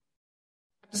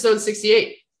Episode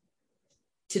 68.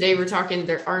 Today we're talking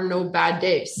there are no bad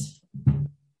days. There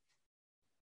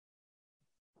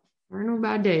are no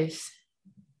bad days.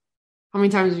 How many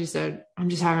times have you said, I'm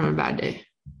just having a bad day?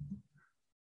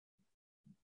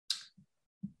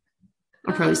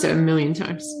 I probably said it a million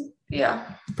times. Yeah.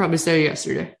 Probably said it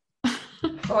yesterday.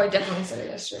 Oh, I definitely said it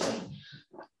yesterday.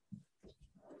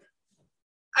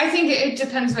 I think it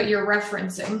depends what you're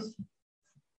referencing.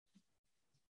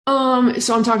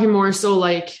 So I'm talking more so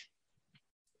like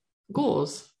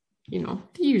goals, the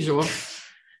usual.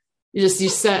 You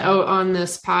set out on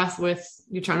this path with,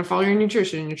 you're trying to follow your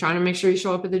nutrition, you're trying to make sure you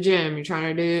show up at the gym, you're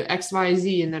trying to do X, Y,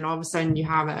 Z, and then all of a sudden you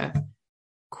have a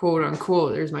quote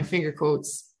unquote, there's my finger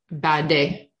quotes, bad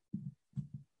day.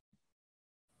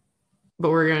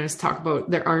 But we're going to talk about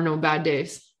there are no bad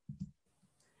days.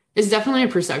 It's definitely a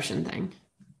perception thing.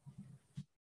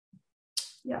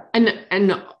 Yeah.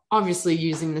 And obviously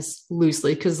using this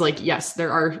loosely, because yes,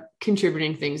 there are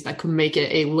contributing things that could make it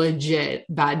a legit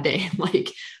bad day, like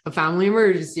a family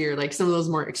emergency or like some of those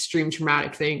more extreme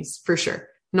traumatic things, for sure.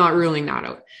 Not ruling that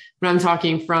out. But I'm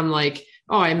talking from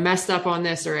oh, I messed up on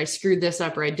this, or I screwed this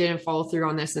up, or I didn't follow through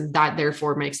on this, and that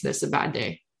therefore makes this a bad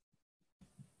day.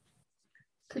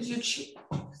 Could you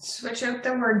switch out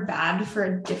the word bad for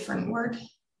a different word?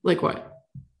 Like what?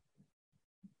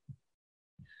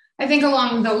 I think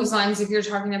along those lines, if you're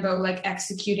talking about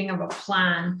executing of a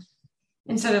plan,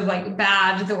 instead of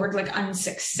bad, the word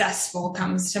unsuccessful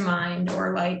comes to mind,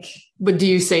 or But do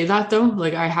you say that though?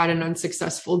 I had an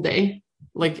unsuccessful day.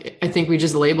 I think we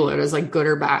just label it as good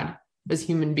or bad as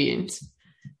human beings,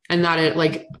 and that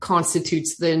it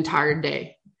constitutes the entire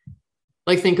day.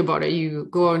 Think about it. You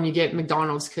go out and you get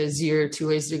McDonald's because you're too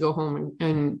lazy to go home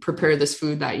and prepare this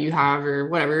food that you have, or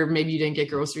whatever. Maybe you didn't get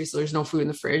groceries, so there's no food in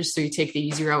the fridge. So you take the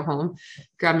easy route home,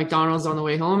 grab McDonald's on the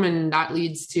way home. And that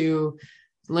leads to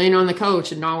laying on the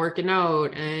couch and not working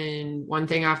out. And one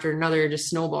thing after another just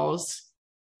snowballs.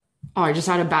 Oh, I just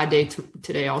had a bad day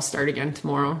today. I'll start again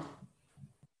tomorrow.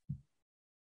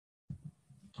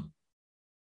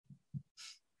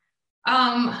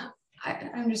 I'm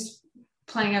just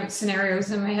playing out scenarios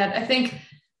in my head. I think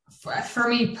for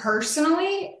me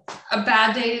personally, a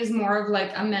bad day is more of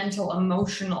a mental,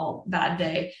 emotional bad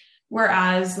day.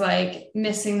 Whereas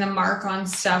missing the mark on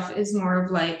stuff is more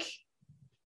of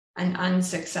an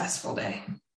unsuccessful day.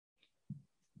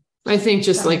 I think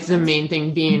just the main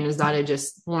thing being is that it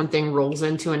just one thing rolls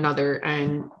into another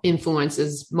and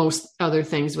influences most other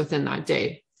things within that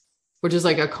day, which is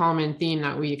a common theme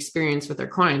that we experience with our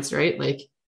clients, right?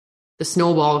 The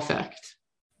snowball effect.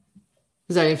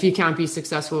 Is that if you can't be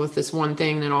successful with this one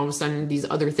thing, then all of a sudden these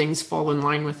other things fall in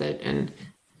line with it. And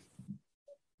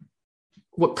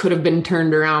what could have been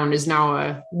turned around is now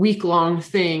a week-long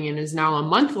thing, and is now a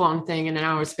month-long thing. And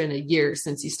now it's been a year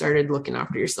since you started looking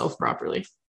after yourself properly.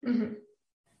 Mm-hmm.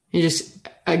 You just,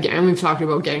 again, we've talked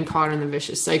about getting caught in the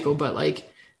vicious cycle, but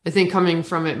I think coming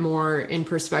from it more in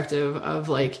perspective of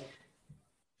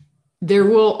there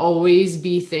will always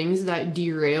be things that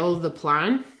derail the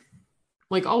plan,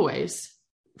 always.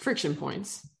 Friction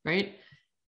points, right?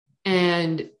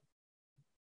 And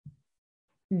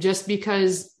just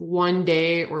because one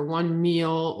day or one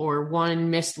meal or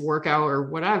one missed workout or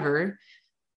whatever,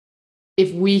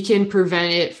 if we can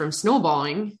prevent it from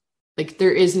snowballing,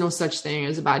 there is no such thing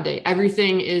as a bad day.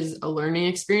 Everything is a learning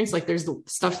experience. There's the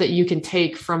stuff that you can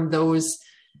take from those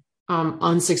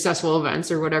unsuccessful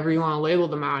events or whatever you want to label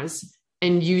them as,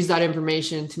 and use that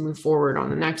information to move forward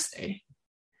on the next day.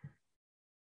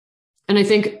 And I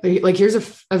think here's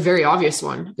a very obvious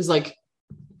one is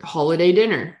holiday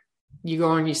dinner. You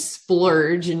go and you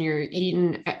splurge and you're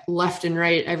eating left and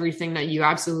right, everything that you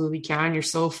absolutely can. You're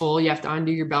so full, you have to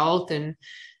undo your belt and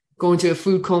go into a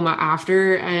food coma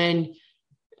after. And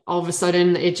all of a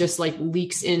sudden it just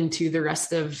leaks into the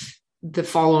rest of the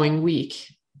following week,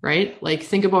 right?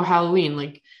 Think about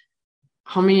Halloween.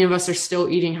 How many of us are still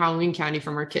eating Halloween candy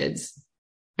from our kids?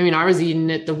 I mean, I was eating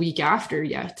it the week after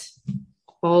yet.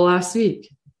 All last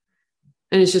week.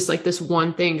 And it's just this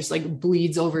one thing just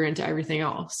bleeds over into everything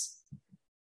else.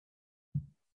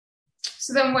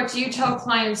 So then what do you tell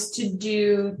clients to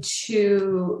do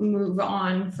to move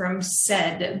on from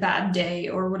said bad day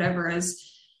or whatever has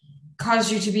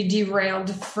caused you to be derailed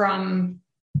from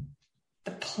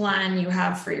the plan you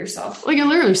have for yourself? It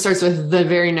literally starts with the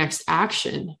very next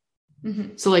action.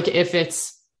 Mm-hmm. So if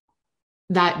it's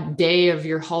that day of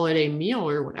your holiday meal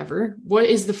or whatever, what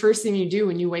is the first thing you do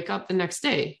when you wake up the next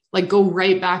day? Go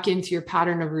right back into your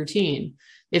pattern of routine.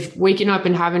 If waking up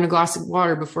and having a glass of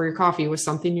water before your coffee was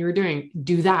something you were doing,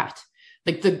 do that.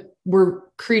 We're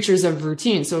creatures of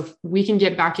routine. So if we can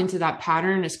get back into that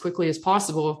pattern as quickly as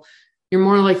possible, you're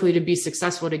more likely to be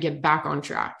successful to get back on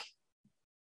track.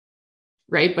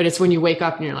 Right. But it's when you wake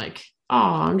up and you're like, oh,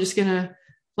 I'm just going to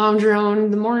lounge around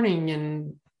in the morning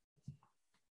and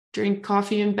drink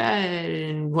coffee in bed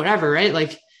and whatever. Right.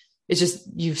 Like it's just,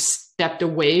 you've stepped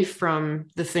away from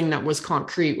the thing that was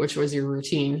concrete, which was your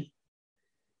routine.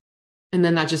 And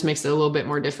then that just makes it a little bit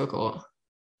more difficult.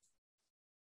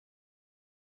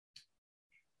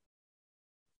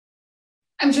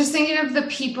 I'm just thinking of the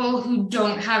people who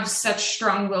don't have such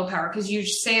strong willpower, because you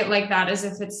say it like that as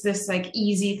if it's this like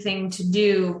easy thing to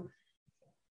do.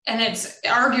 And it's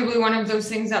arguably one of those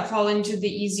things that fall into the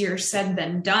easier said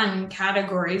than done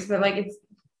categories. But like, it's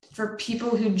for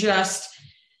people who just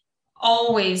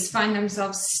always find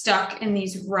themselves stuck in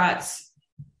these ruts.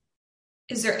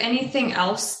 Is there anything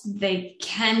else they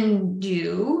can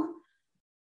do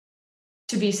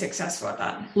to be successful at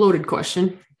that? Loaded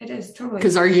question. It is totally.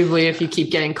 Because arguably, if you keep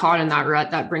getting caught in that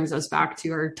rut, that brings us back to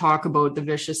our talk about the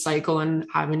vicious cycle and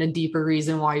having a deeper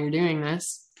reason why you're doing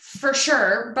this. For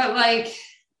sure. But like,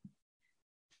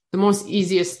 the most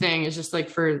easiest thing is just like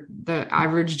for the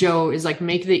average Joe is like,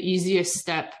 make the easiest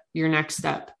step your next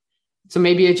step. So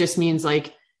maybe it just means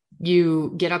like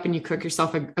you get up and you cook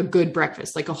yourself a good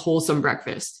breakfast, like a wholesome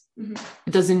breakfast. Mm-hmm.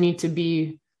 It doesn't need to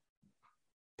be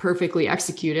perfectly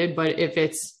executed, but if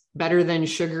it's better than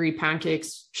sugary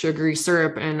pancakes, sugary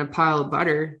syrup, and a pile of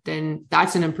butter, then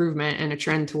that's an improvement and a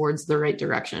trend towards the right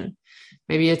direction.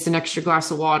 Maybe it's an extra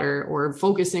glass of water, or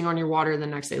focusing on your water the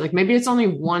next day. Like maybe it's only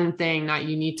one thing that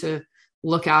you need to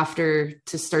look after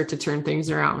to start to turn things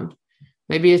around.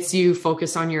 Maybe it's you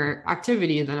focus on your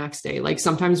activity the next day. Like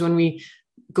sometimes when we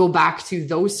go back to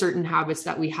those certain habits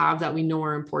that we have that we know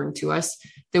are important to us,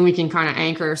 then we can kind of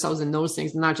anchor ourselves in those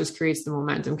things, and that just creates the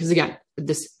momentum. Because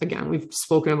again, we've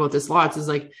spoken about this lots, is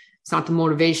like, it's not the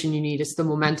motivation you need, it's the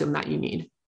momentum that you need.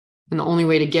 And the only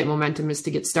way to get momentum is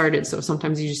to get started. So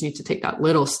sometimes you just need to take that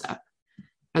little step,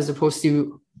 as opposed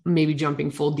to maybe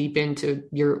jumping full deep into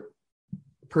your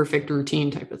perfect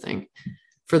routine type of thing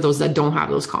for those that don't have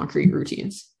those concrete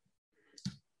routines.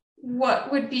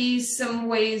 What would be some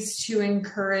ways to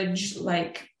encourage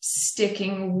like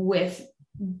sticking with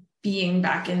being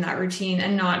back in that routine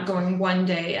and not going one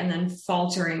day and then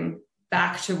faltering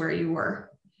back to where you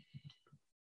were?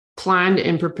 Planned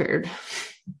and prepared,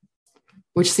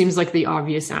 which seems like the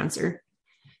obvious answer.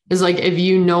 Is like, if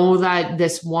you know that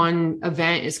this one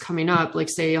event is coming up, like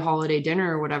say a holiday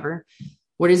dinner or whatever,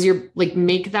 what is your, like,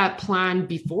 make that plan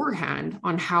beforehand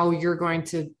on how you're going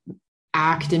to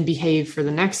act and behave for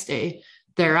the next day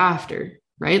thereafter,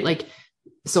 right? Like,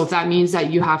 so if that means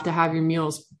that you have to have your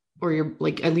meals, or your,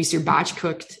 like, at least your batch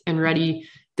cooked and ready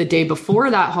the day before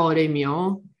that holiday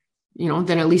meal, you know,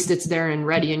 then at least it's there and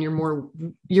ready, and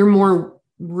you're more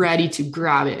ready to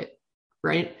grab it.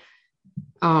 Right.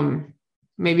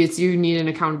 Maybe it's you need an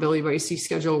accountability buddy, so you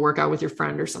schedule a workout with your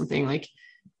friend or something. Like,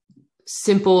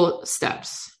 simple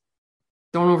steps.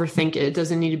 Don't overthink it. It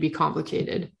doesn't need to be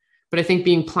complicated. But I think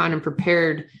being planned and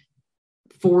prepared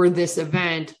for this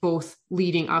event, both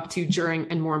leading up to, during,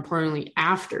 and more importantly,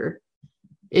 after,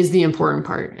 is the important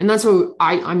part. And that's what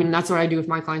that's what I do with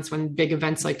my clients when big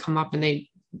events like come up, and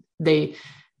they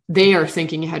are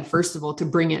thinking ahead, first of all, to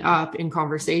bring it up in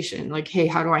conversation. Like, hey,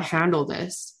 how do I handle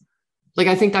this? Like,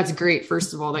 I think that's great.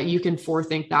 First of all, that you can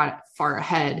forethink that far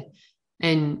ahead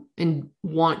and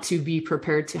want to be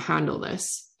prepared to handle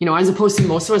this, you know, as opposed to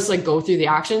most of us like go through the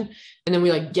action and then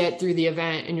we like get through the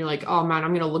event and you're like, oh man, I'm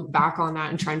going to look back on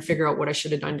that and try and figure out what I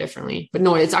should have done differently. But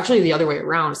no, it's actually the other way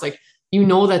around. It's like, you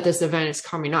know that this event is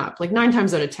coming up. Like 9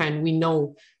 times out of 10, we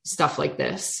know stuff like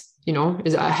this, you know,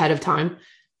 is ahead of time.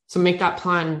 So make that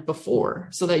plan before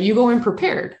so that you go in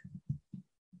prepared.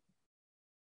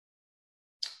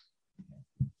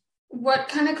 What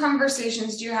kind of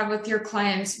conversations do you have with your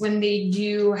clients when they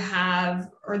do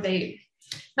have, or they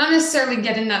not necessarily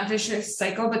get in that vicious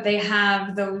cycle, but they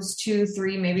have those 2,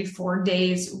 3, maybe 4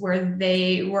 days where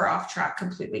they were off track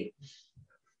completely?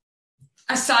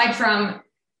 Aside from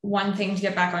one thing to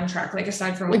get back on track, like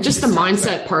aside from like just the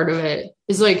mindset part of it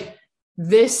is like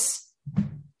these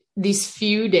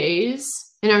few days.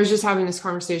 And I was just having this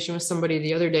conversation with somebody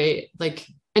the other day, like,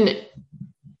 and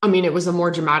I mean, it was a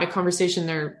more dramatic conversation.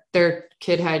 Their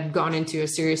kid had gone into a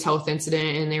serious health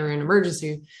incident and they were in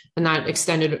emergency, and that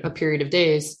extended a period of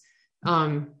days.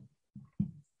 When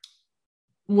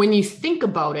you think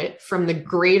about it from the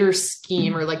greater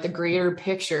scheme or like the greater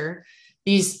picture,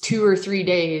 these 2 or 3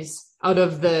 days out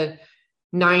of the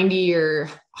 90 or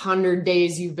 100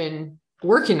 days you've been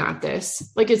working at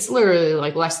this, like it's literally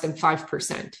like less than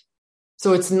 5%.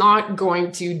 So it's not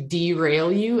going to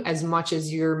derail you as much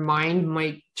as your mind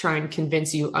might try and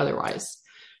convince you otherwise,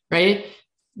 right?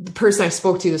 the person I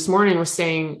spoke to this morning was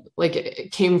saying, like,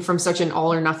 it came from such an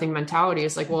all or nothing mentality.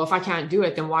 It's like, well, if I can't do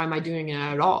it, then why am I doing it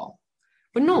at all?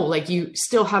 But no, like, you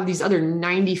still have these other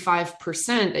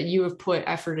 95% that you have put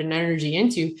effort and energy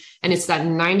into. And it's that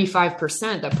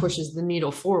 95% that pushes the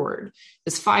needle forward.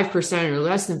 This 5% or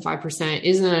less than 5%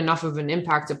 isn't enough of an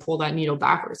impact to pull that needle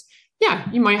backwards. Yeah,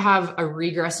 you might have a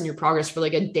regress in your progress for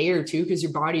like a day or two because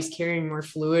your body's carrying more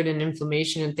fluid and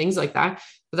inflammation and things like that.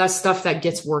 But that's stuff that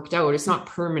gets worked out. It's not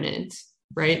permanent,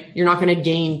 right? You're not going to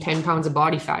gain 10 pounds of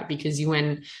body fat because you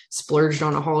went splurged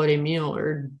on a holiday meal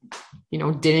or,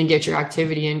 didn't get your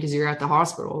activity in because you're at the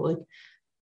hospital. Like,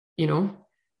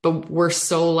 but we're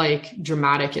so like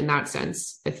dramatic in that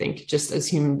sense, I think, just as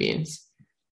human beings.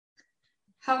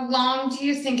 How long do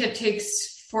you think it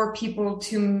takes for people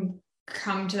to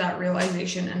come to that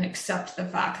realization and accept the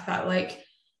fact that like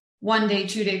 1 day,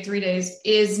 2 day, 3 days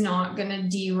is not going to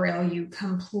derail you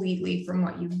completely from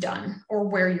what you've done or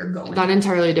where you're going? That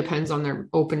entirely depends on their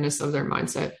openness of their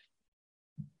mindset.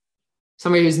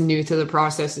 Somebody who's new to the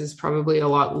process is probably a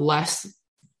lot less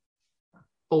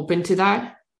open to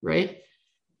that, right?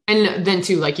 And then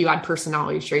too, like, you add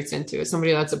personality traits into it.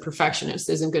 Somebody that's a perfectionist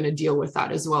isn't going to deal with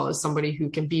that as well as somebody who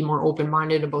can be more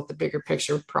open-minded about the bigger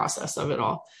picture process of it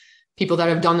all. People that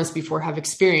have done this before have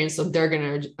experience, so they're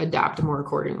going to adapt more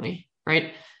accordingly,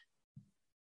 right?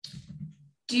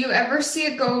 Do you ever see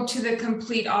it go to the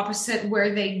complete opposite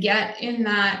where they get in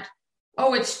that,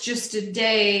 oh, it's just a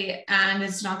day and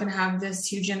it's not going to have this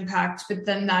huge impact, but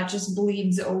then that just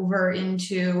bleeds over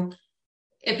into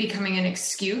it becoming an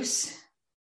excuse?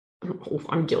 Oh,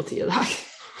 I'm guilty of that.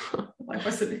 I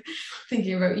wasn't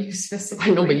thinking about you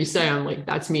specifically. I know, but you say, I'm like,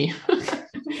 that's me.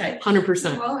 Okay.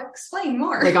 100%. Well, explain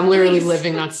more. Like, I'm literally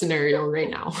living that scenario right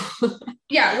now.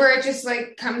 Yeah, where it just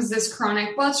like comes this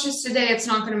chronic, well, it's just a day, it's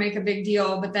not going to make a big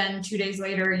deal. But then 2 days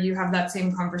later, you have that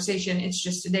same conversation. It's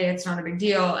just a day, it's not a big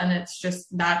deal. And it's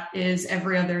just, that is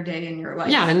every other day in your life.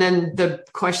 Yeah. And then the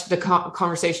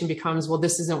conversation becomes, well,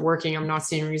 this isn't working. I'm not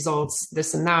seeing results,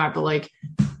 this and that. But like,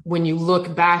 when you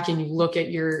look back and you look at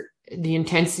the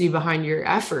intensity behind your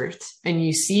effort and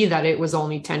you see that it was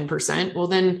only 10%, well,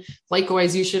 then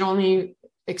likewise, you should only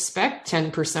expect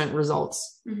 10%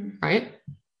 results, right?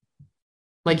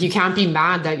 Like, you can't be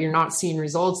mad that you're not seeing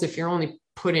results if you're only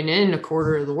putting in a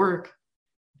quarter of the work.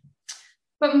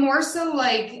 But more so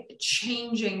like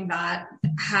changing that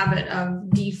habit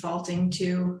of defaulting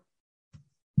to,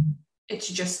 it's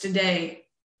just a day.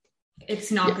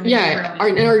 It's not going to be. Yeah.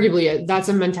 And arguably that's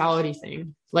a mentality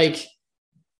thing. Like,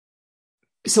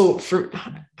 so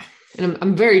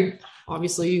I'm very,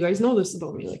 obviously you guys know this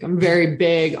about me. Like, I'm very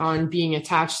big on being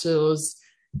attached to those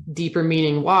deeper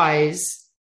meaning whys,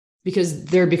 because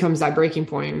there becomes that breaking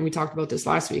point. And we talked about this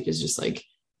last week, is just like,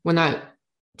 when that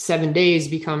 7 days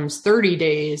becomes 30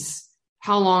 days,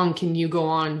 how long can you go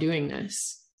on doing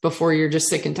this before you're just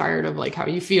sick and tired of like how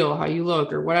you feel, how you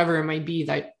look, or whatever it might be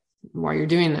that why you're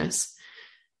doing this.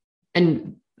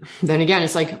 And then again,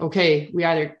 it's like, okay, we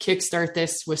either kickstart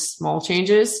this with small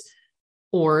changes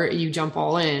or you jump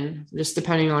all in, just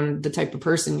depending on the type of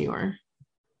person you are.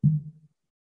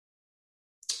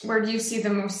 Where do you see the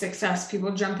most success?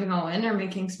 People jumping all in or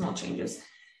making small changes?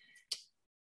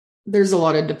 There's a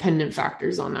lot of dependent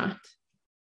factors on that.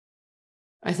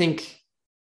 I think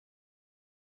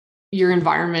your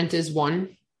environment is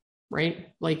one, right?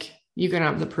 Like, you can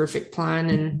have the perfect plan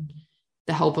and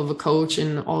the help of a coach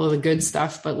and all of the good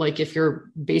stuff. But like, if you're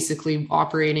basically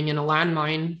operating in a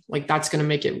landmine, like, that's going to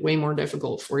make it way more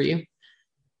difficult for you.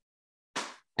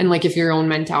 And like, if your own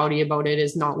mentality about it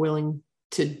is not willing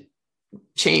to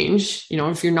change,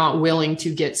 if you're not willing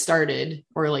to get started,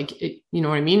 or like, you know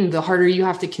what I mean? The harder you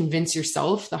have to convince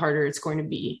yourself, the harder it's going to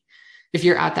be. If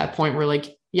you're at that point where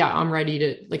like, yeah, I'm ready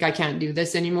to, like, I can't do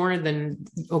this anymore, then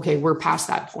okay, we're past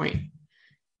that point.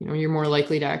 You're more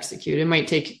likely to execute. It might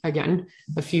take, again,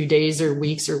 a few days or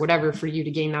weeks or whatever for you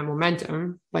to gain that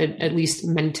momentum, but at least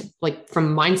like,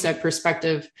 from mindset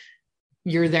perspective,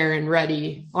 you're there and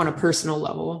ready on a personal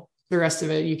level. The rest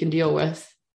of it you can deal with.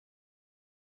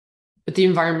 But the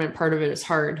environment part of it is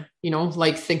hard,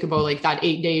 like, think about like that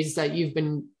 8 days that you've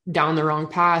been down the wrong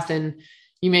path, and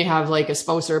you may have like a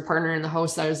spouse or a partner in the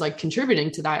house that is like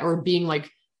contributing to that, or being like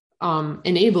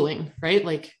enabling, right?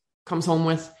 Like, comes home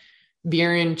with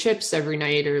beer and chips every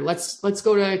night, or let's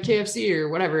go to KFC or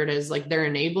whatever it is. Like, they're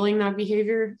enabling that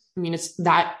behavior. I mean, it's,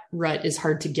 that rut is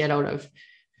hard to get out of.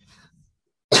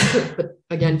 But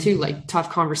again, too, like, tough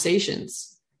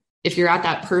conversations. If you're at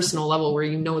that personal level where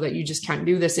you know that you just can't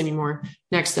do this anymore,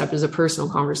 next step is a personal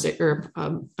conversation, or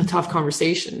a tough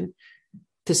conversation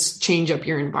to change up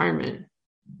your environment.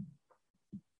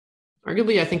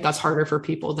 Arguably, I think that's harder for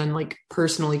people than like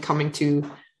personally coming to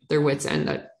their wits' end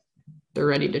that they're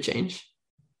ready to change.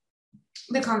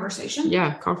 The conversation.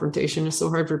 Yeah. Confrontation is so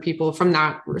hard for people from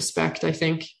that respect, I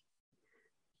think.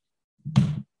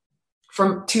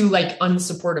 From to like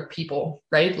unsupportive people,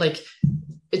 right? Like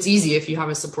it's easy if you have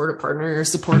a supportive partner or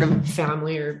supportive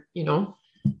family or, you know,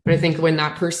 but I think when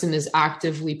that person is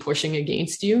actively pushing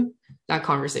against you, that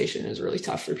conversation is really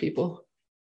tough for people.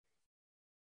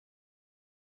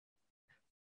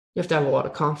 You have to have a lot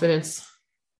of confidence.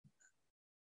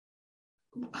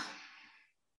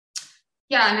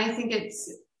 Yeah. And I think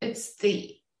it's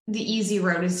the easy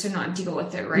road is to not deal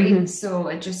with it. Right. Mm-hmm. So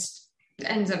it just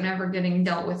ends up never getting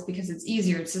dealt with because it's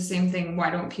easier. It's the same thing.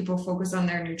 Why don't people focus on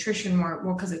their nutrition more?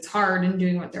 Well, because it's hard and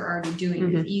doing what they're already doing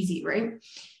Mm-hmm. is easy. Right.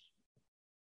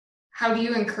 How do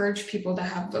you encourage people to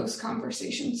have those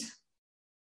conversations?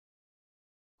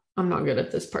 I'm not good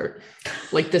at this part.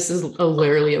 Like this is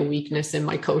literally a weakness in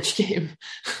my coach game.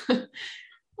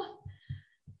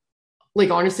 Like,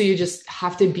 honestly, you just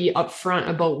have to be upfront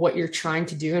about what you're trying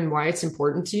to do and why it's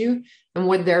important to you and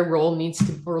what their role needs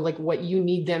to, or like what you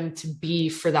need them to be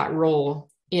for that role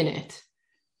in it.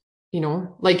 You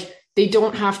know, like they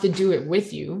don't have to do it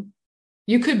with you.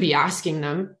 You could be asking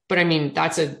them, but I mean,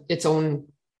 that's its own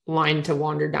line to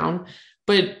wander down.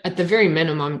 But at the very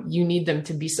minimum, you need them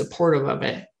to be supportive of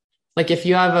it. Like if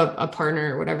you have a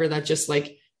partner or whatever that just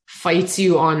like fights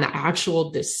you on the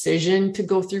actual decision to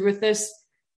go through with this,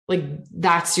 like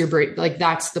that's your break. Like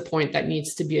that's the point that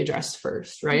needs to be addressed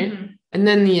first. Right. Mm-hmm. And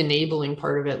then the enabling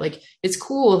part of it, like it's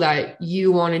cool that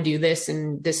you want to do this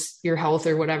and this, your health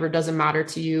or whatever doesn't matter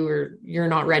to you, or you're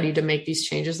not ready to make these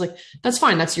changes. Like that's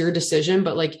fine. That's your decision.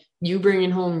 But like you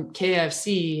bringing home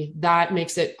KFC, that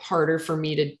makes it harder for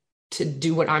me to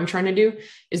do what I'm trying to do.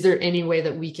 Is there any way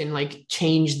that we can like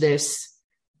change this,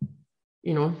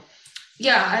 you know?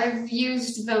 Yeah, I've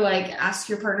used the like ask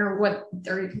your partner what,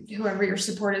 or whoever your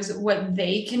support is, what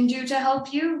they can do to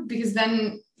help you, because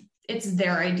then it's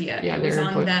their idea. Yeah, it was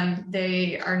on them.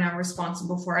 They are now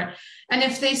responsible for it. And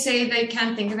if they say they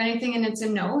can't think of anything and it's a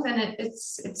no, then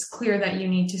it's clear that you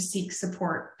need to seek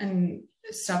support and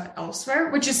stuff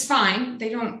elsewhere, which is fine.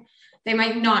 They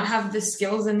might not have the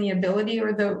skills and the ability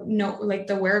or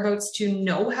the whereabouts to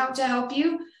know how to help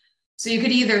you. So you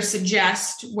could either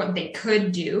suggest what they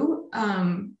could do,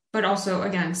 but also,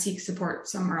 again, seek support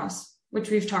somewhere else,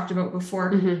 which we've talked about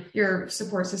before. Mm-hmm. Your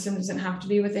support system doesn't have to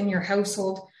be within your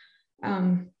household.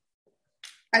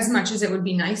 As much as it would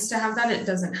be nice to have that, it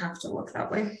doesn't have to look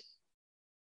that way.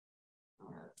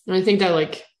 And I think that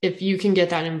like, if you can get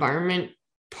that environment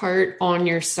part on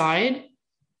your side,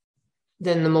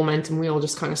 then the momentum wheel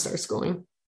just kind of starts going.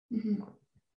 Mm-hmm.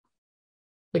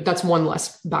 Like that's one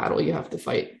less battle you have to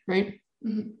fight, right?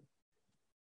 Mm-hmm.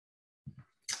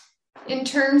 In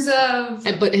terms of...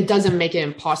 But it doesn't make it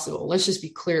impossible. Let's just be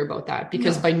clear about that,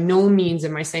 because by no means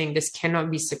am I saying this cannot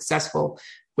be successful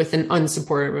with an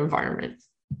unsupportive environment.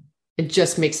 It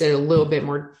just makes it a little bit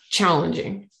more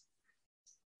challenging,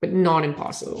 but not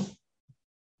impossible.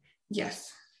 Yes.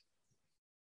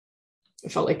 I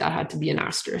felt like that had to be an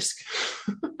asterisk.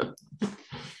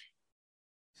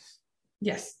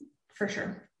 Yes. For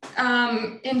sure.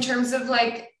 In terms of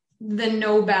like the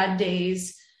no bad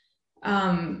days,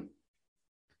 and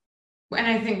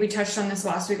I think we touched on this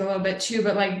last week a little bit too,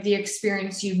 but like the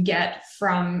experience you get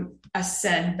from a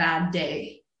said bad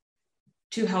day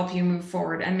to help you move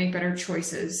forward and make better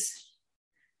choices.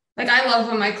 Like I love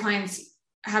when my clients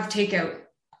have takeout.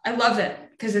 I love it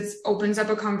because it opens up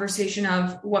a conversation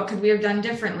of what could we have done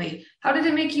differently? How did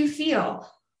it make you feel?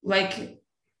 Like,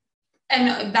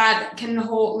 and that can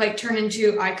turn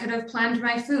into, I could have planned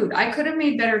my food. I could have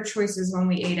made better choices when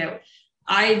we ate out.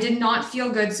 I did not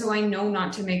feel good, so I know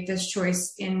not to make this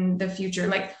choice in the future.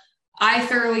 Like I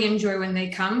thoroughly enjoy when they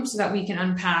come so that we can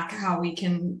unpack how we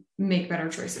can make better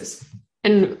choices.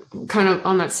 And kind of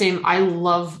on that same, I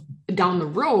love down the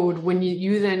road when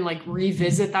you then like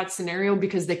revisit that scenario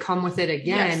because they come with it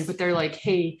again, but they're like,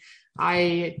 hey,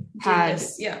 I had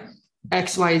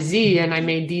XYZ and I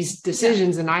made these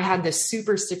decisions and I had this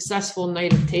super successful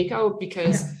night of takeout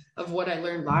because of what I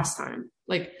learned last time.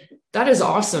 Like that is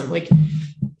awesome. Like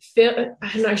and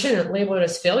I shouldn't label it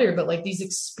as failure, but like these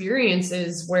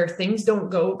experiences where things don't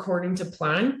go according to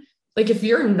plan. Like if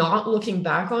you're not looking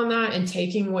back on that and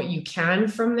taking what you can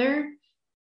from there,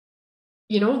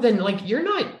 you know, then like you're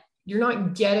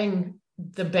not getting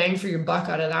the bang for your buck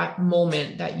out of that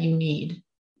moment that you need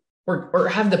or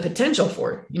have the potential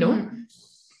for, you know. Mm-hmm.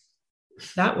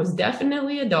 That was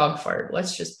definitely a dog fart.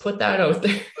 Let's just put that out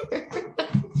there.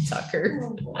 Tucker.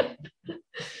 Oh, boy.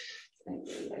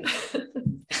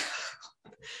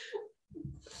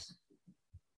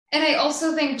 And I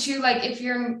also think too, like if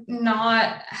you're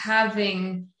not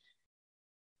having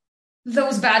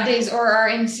those bad days or are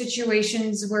in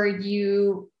situations where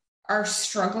you are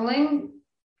struggling,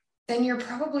 then you're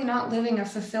probably not living a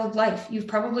fulfilled life. You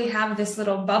probably have this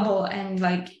little bubble and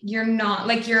like, you're not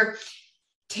like, you're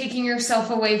taking yourself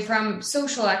away from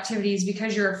social activities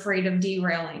because you're afraid of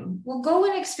derailing. Well, go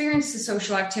and experience the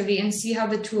social activity and see how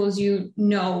the tools you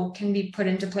know can be put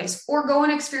into place, or go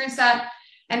and experience that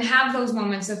and have those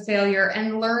moments of failure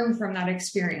and learn from that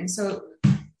experience. So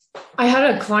I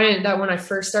had a client that when I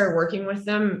first started working with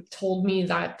them told me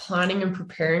that planning and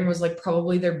preparing was like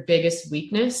probably their biggest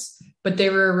weakness, but they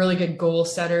were a really good goal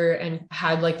setter and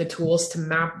had like the tools to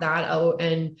map that out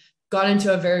and got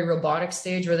into a very robotic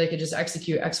stage where they could just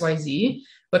execute XYZ.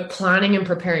 But planning and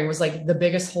preparing was like the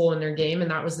biggest hole in their game.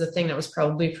 And that was the thing that was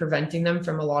probably preventing them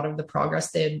from a lot of the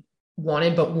progress they had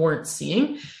wanted, but weren't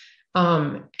seeing.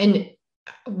 And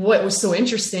what was so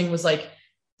interesting was like,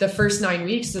 the first 9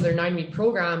 weeks of their 9-week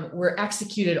program were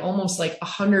executed almost like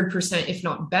 100%, if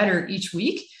not better, each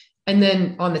week. And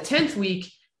then on the 10th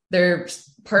week, their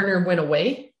partner went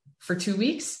away for 2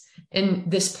 weeks. And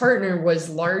this partner was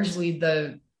largely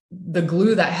the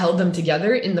glue that held them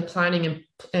together in the planning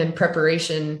and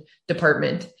preparation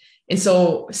department. And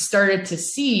so started to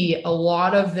see a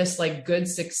lot of this like good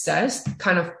success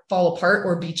kind of fall apart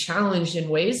or be challenged in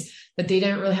ways that they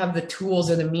didn't really have the tools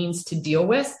or the means to deal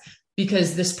with,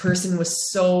 because this person was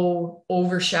so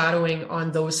overshadowing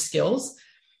on those skills.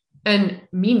 And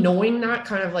me knowing that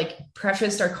kind of like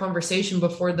prefaced our conversation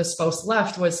before the spouse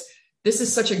left was, this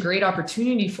is such a great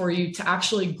opportunity for you to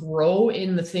actually grow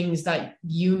in the things that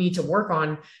you need to work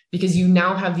on, because you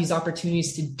now have these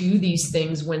opportunities to do these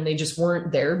things when they just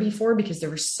weren't there before, because they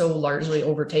were so largely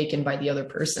overtaken by the other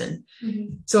person.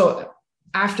 Mm-hmm. So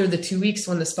after the 2 weeks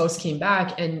when the spouse came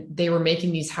back and they were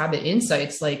making these habit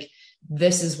insights, like,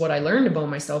 this is what I learned about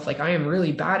myself. Like, I am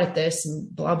really bad at this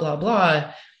and blah, blah,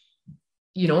 blah.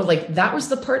 You know, like that was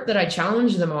the part that I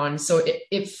challenged them on. So it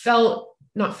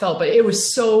but it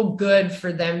was so good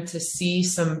for them to see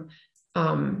some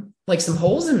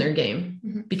holes in their game,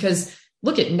 mm-hmm. because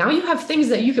look at, now you have things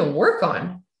that you can work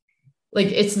on. Like,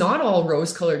 it's not all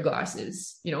rose colored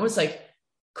glasses, you know, it's like,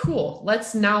 cool,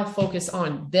 let's now focus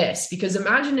on this, because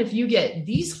imagine if you get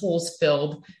these holes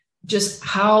filled, just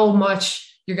how much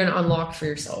you're going to unlock for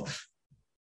yourself.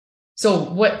 So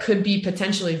what could be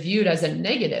potentially viewed as a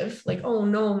negative, like, oh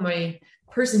no, my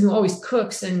person who always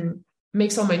cooks and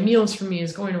makes all my meals for me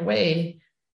is going away.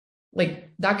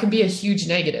 Like, that could be a huge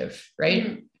negative, right?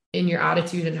 Mm-hmm. In your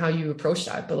attitude and how you approach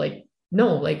that. But like,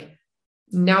 no, like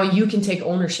now you can take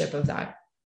ownership of that.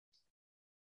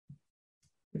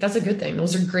 That's a good thing.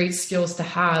 Those are great skills to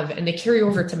have. And they carry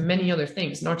over to many other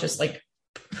things, not just like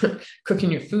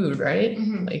cooking your food, right?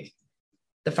 Mm-hmm. Like,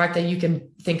 the fact that you can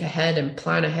think ahead and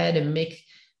plan ahead and make,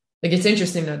 like, it's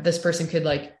interesting that this person could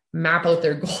like map out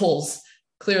their goals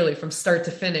clearly from start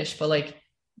to finish, but like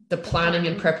the planning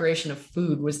and preparation of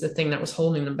food was the thing that was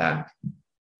holding them back.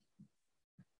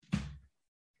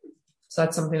 So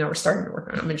that's something that we're starting to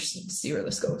work on. I'm interested to see where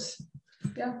this goes.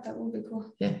 Yeah, that will be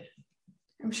cool. Yeah.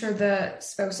 I'm sure the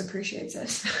spouse appreciates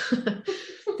it.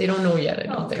 They don't know yet,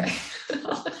 I don't think.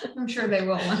 I'm sure they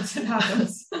will once it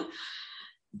happens.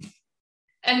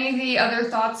 Any of the other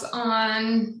thoughts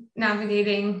on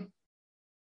navigating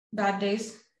bad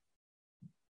days?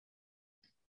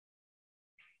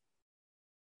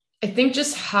 I think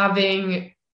just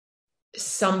having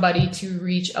somebody to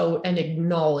reach out and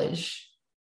acknowledge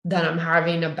that I'm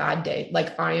having a bad day.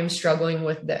 Like, I am struggling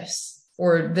with this,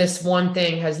 or this one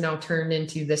thing has now turned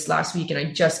into this last week and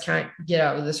I just can't get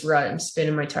out of this rut. I'm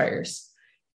spinning my tires.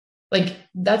 Like,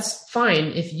 that's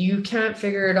fine. If you can't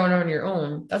figure it out on your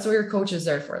own, that's what your coach is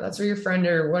there for. That's what your friend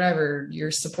or whatever,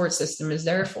 your support system is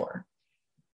there for.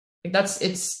 Like, that's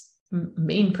its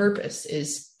main purpose,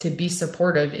 is to be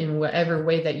supportive in whatever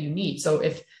way that you need. So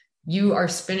if you are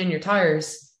spinning your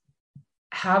tires,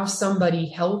 have somebody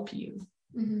help you.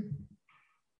 Mm-hmm.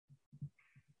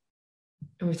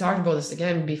 And we talked about this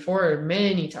again before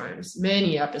many times,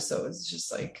 many episodes. It's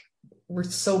just like, we're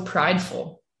so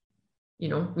prideful. You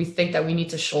know, we think that we need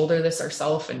to shoulder this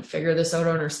ourselves and figure this out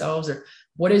on ourselves, or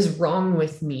what is wrong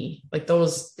with me? Like,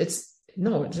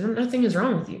 nothing is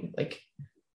wrong with you. Like,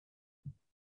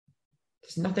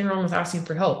 there's nothing wrong with asking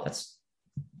for help. That's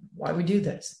why we do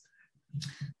this.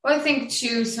 Well, I think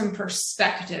too, some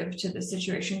perspective to the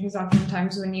situation, because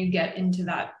oftentimes when you get into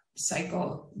that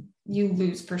cycle, you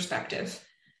lose perspective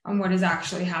on what is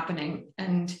actually happening,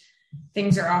 and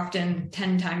things are often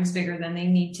 10 times bigger than they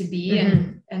need to be.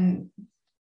 Mm-hmm. And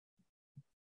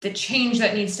the change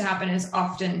that needs to happen is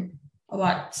often a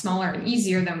lot smaller and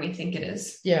easier than we think it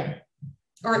is. Yeah.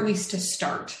 Or at least to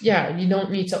start. Yeah. You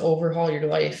don't need to overhaul your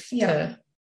life to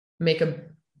make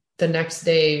the next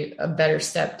day a better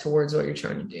step towards what you're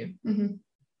trying to do. Mm-hmm.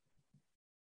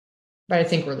 But I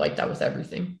think we're like that with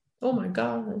everything. Oh my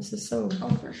God, this is so. Oh,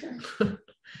 for sure.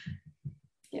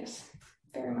 Yes,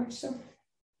 very much so. All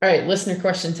right, listener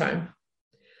question time.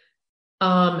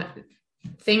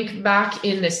 Think back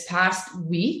in this past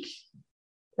week,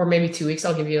 or maybe 2 weeks.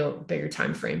 I'll give you a bigger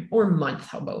time frame, or month.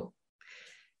 How about?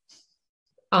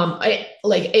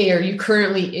 Are you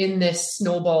currently in this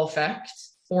snowball effect,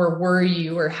 or were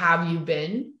you, or have you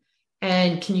been?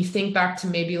 And can you think back to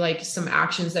maybe like some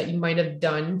actions that you might have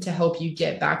done to help you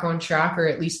get back on track, or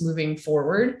at least moving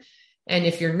forward? And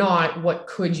if you're not, what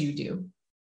could you do?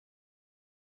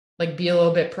 Like, be a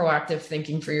little bit proactive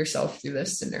thinking for yourself through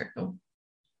this scenario.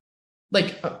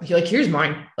 Like here's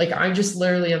mine. Like, I just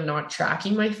literally am not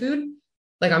tracking my food.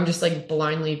 Like, I'm just like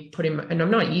blindly and I'm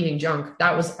not eating junk.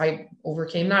 I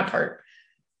overcame that part.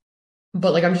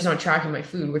 But like, I'm just not tracking my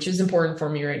food, which is important for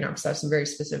me right now because I have some very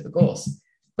specific goals.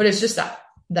 But it's just that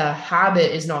the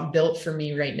habit is not built for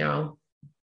me right now.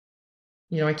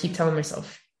 I keep telling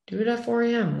myself, do it at 4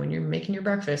 a.m. when you're making your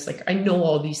breakfast. Like, I know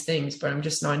all these things, but I'm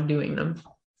just not doing them.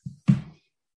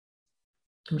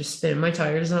 I'm just spinning my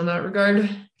tires on that regard.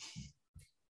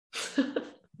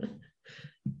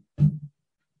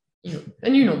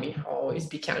 And you know me, I'll always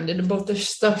be candid about this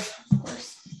stuff. Of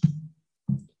course.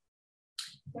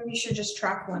 Maybe you should just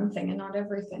track one thing and not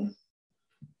everything.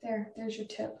 There's your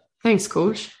tip. Thanks,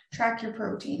 coach. Track your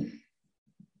protein.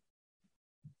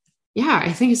 Yeah,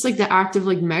 I think it's like the act of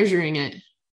like measuring it.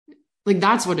 Like,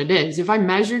 that's what it is. If I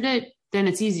measured it, then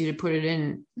it's easy to put it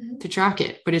in to track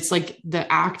it. But it's like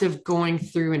the act of going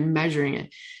through and measuring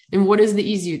it. And what is the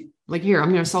easy, like, here,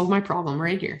 I'm going to solve my problem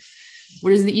right here.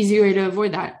 What is the easy way to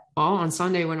avoid that? Well, on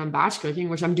Sunday when I'm batch cooking,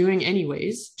 which I'm doing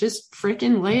anyways, just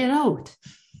freaking lay it out.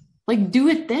 Like, do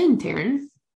it then, Taryn.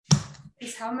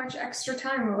 Because how much extra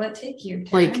time will it take you,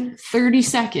 Taryn? Like 30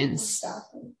 seconds.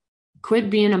 Exactly. Quit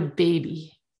being a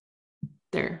baby.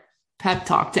 There. Pep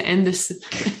talk to end this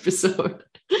episode.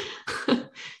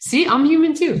 See, I'm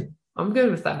human too. I'm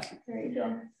good with that. There you go.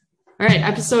 All right,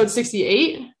 episode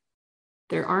 68.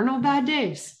 There are no bad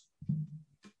days.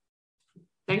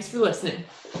 Thanks for listening.